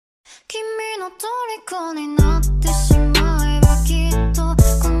虜になってしまえばきっと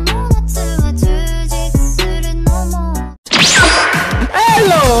この夏は充実するのも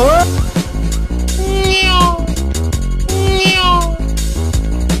Hello!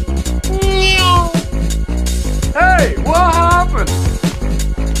 Hey, what happened?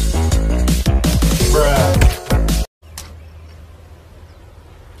 Bruh.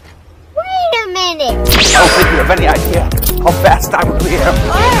 Wait a minute! I don't think you have any idea how fast I really am.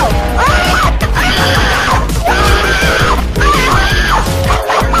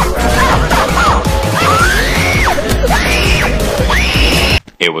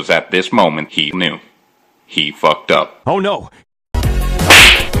 It was at this moment he knew. He fucked up. Oh no!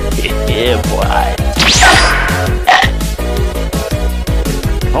 Yeah, boy.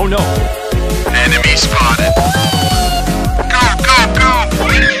 Oh no! Enemy spotted. Go, go, go!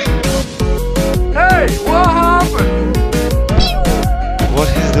 Hey, what happened? What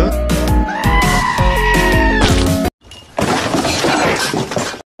he's doing?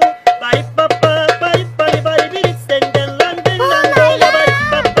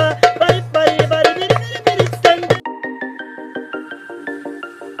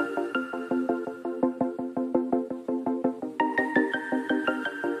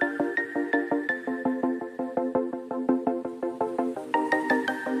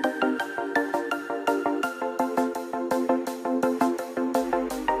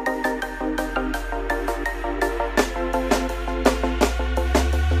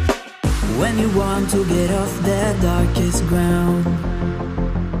 When you want to get off the darkest ground,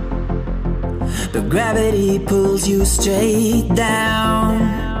 but gravity pulls you straight down.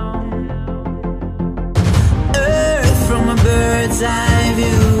 Earth from a bird's eye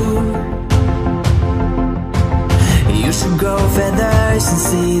view. You should grow feathers and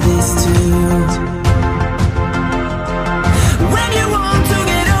see this too. When you want to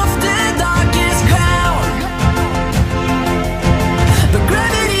get off the darkest ground, but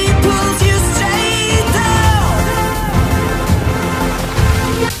gravity pulls you straight down.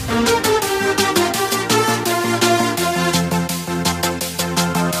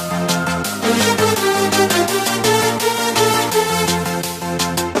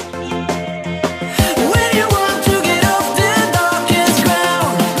 When you want to get off the darkest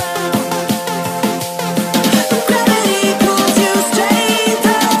ground, but gravity pulls you straight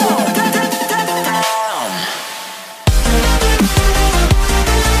down.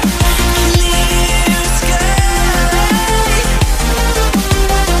 Clear sky.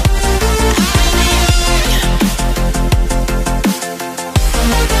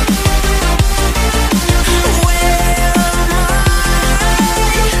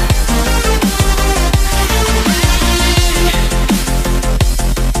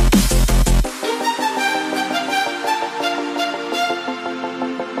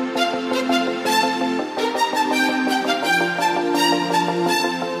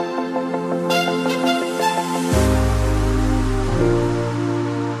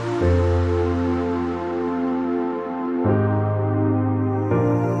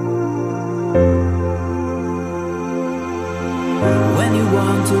 Where am When you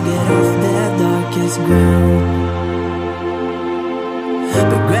want to get off the darkest ground,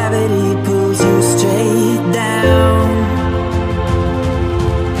 but gravity pulls you straight down.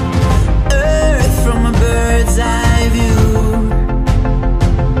 Earth from a bird's eye view.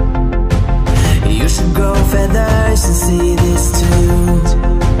 You should grow feathers and see this too.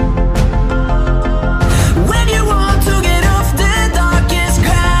 When you want to get off the darkest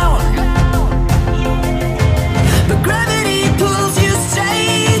ground, but gravity pulls you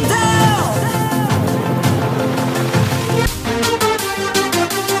straight down.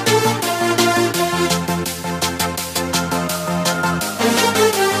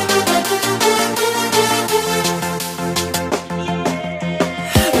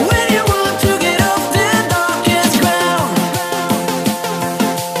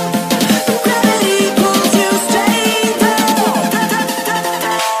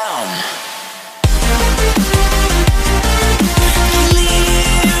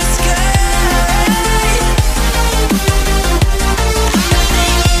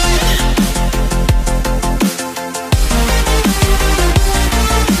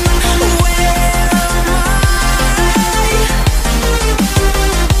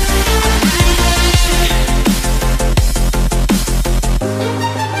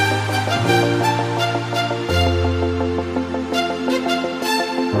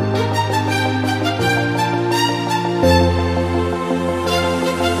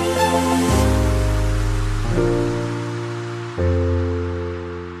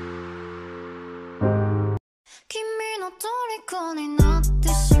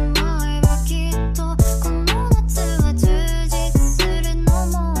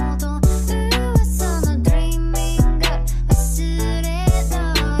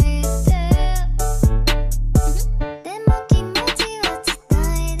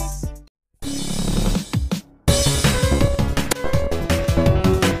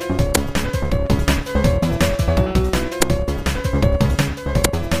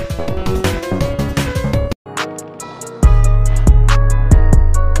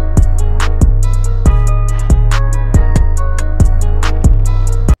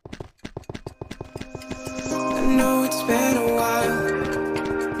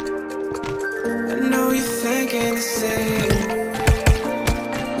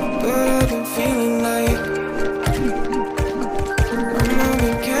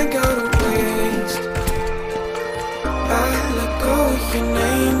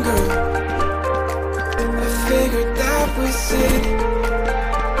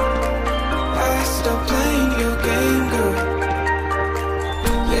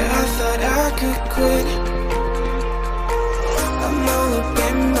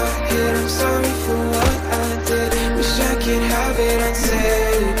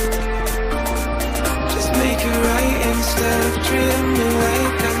 said. Just make it right instead of treating me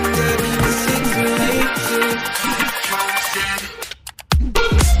like I'm dead. It's too late to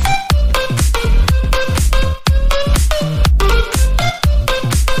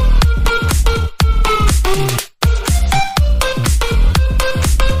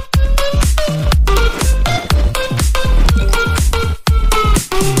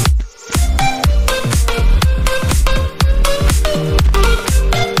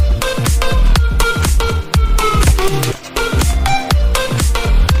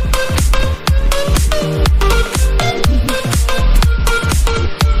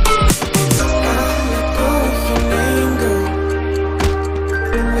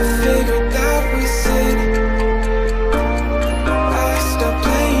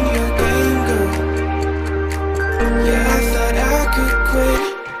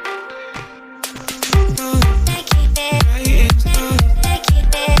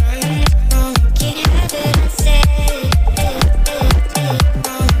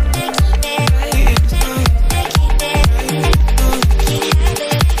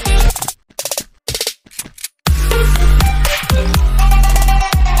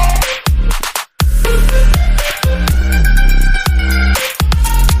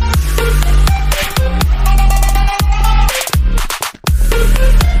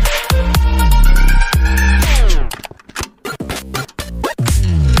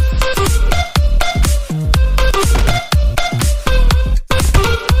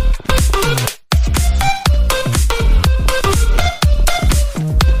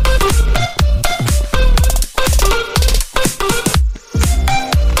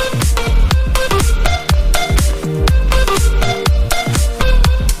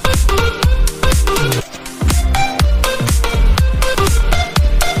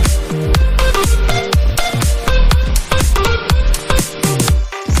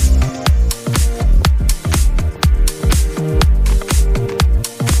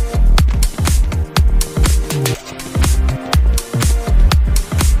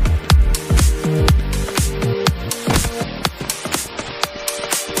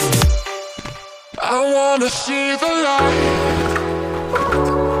I wanna see the light.